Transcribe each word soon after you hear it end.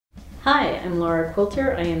Hi, I'm Laura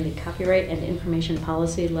Quilter. I am the Copyright and Information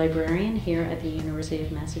Policy Librarian here at the University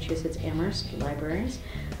of Massachusetts Amherst Libraries.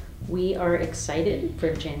 We are excited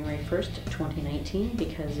for January 1st, 2019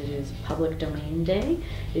 because it is Public Domain Day.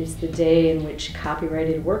 It's the day in which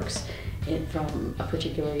copyrighted works from a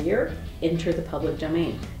particular year enter the public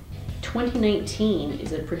domain. 2019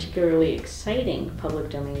 is a particularly exciting public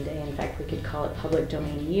domain day. In fact, we could call it Public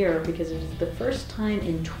Domain Year because it is the first time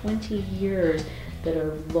in 20 years that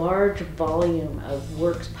a large volume of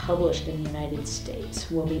works published in the United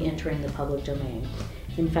States will be entering the public domain.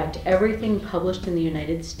 In fact, everything published in the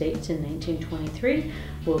United States in 1923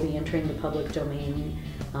 will be entering the public domain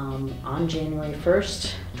on January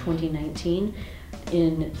 1st, 2019.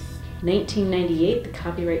 In 1998, the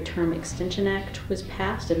Copyright Term Extension Act was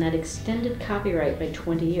passed, and that extended copyright by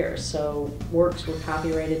 20 years. So works were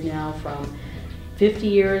copyrighted now from 50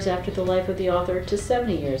 years after the life of the author to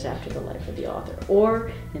 70 years after the life of the author.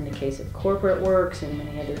 Or, in the case of corporate works and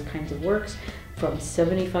many other kinds of works, from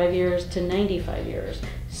 75 years to 95 years.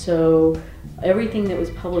 So everything that was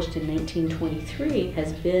published in 1923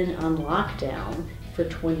 has been on lockdown for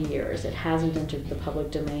 20 years. It hasn't entered the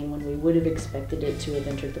public domain when we would have expected it to have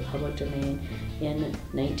entered the public domain in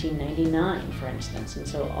 1999, for instance. And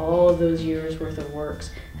so all of those years worth of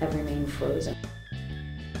works have remained frozen.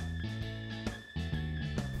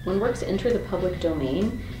 When works enter the public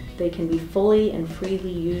domain, they can be fully and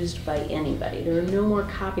freely used by anybody. There are no more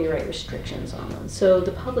copyright restrictions on them. So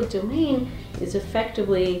the public domain is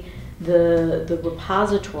effectively the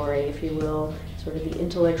repository, if you will, sort of the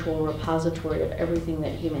intellectual repository of everything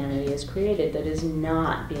that humanity has created that is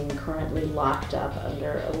not being currently locked up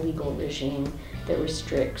under a legal regime that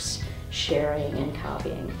restricts sharing and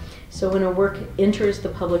copying. So when a work enters the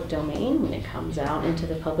public domain, when it comes out into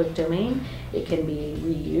the public domain, it can be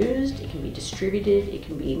reused, it can be distributed, it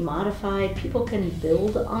can be modified. People can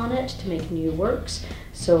build on it to make new works.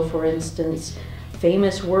 So for instance,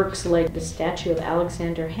 famous works like the statue of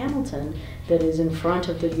Alexander Hamilton that is in front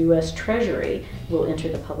of the US Treasury will enter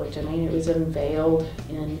the public domain. It was unveiled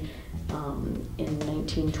in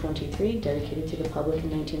 1923, dedicated to the public in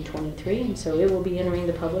 1923, and so it will be entering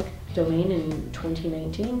the public domain in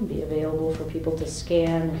 2019, be available for people to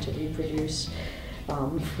scan and to reproduce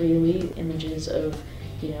freely images of,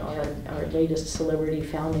 our latest celebrity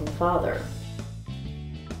founding father.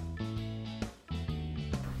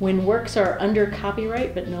 When works are under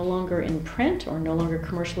copyright but no longer in print or no longer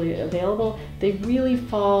commercially available, they really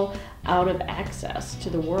fall out of access to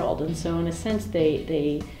the world, and so in a sense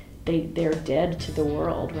they're dead to the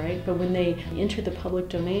world, right? But when they enter the public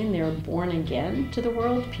domain, they're born again to the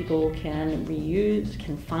world. People can reuse,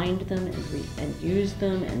 can find them and use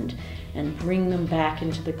them and bring them back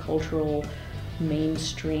into the cultural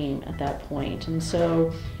mainstream at that point. And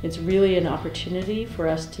so it's really an opportunity for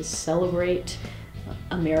us to celebrate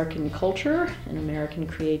American culture and American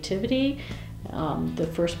creativity. The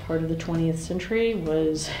first part of the 20th century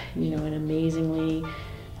was, an amazingly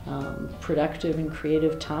productive and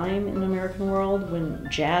creative time in the American world, when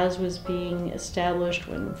jazz was being established,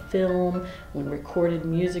 when film, when recorded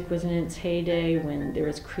music was in its heyday, when there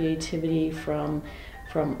was creativity from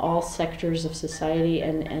all sectors of society,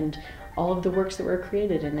 and all of the works that were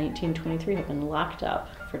created in 1923 have been locked up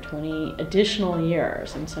for 20 additional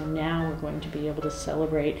years, and so now we're going to be able to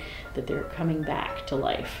celebrate that they're coming back to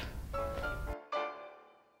life.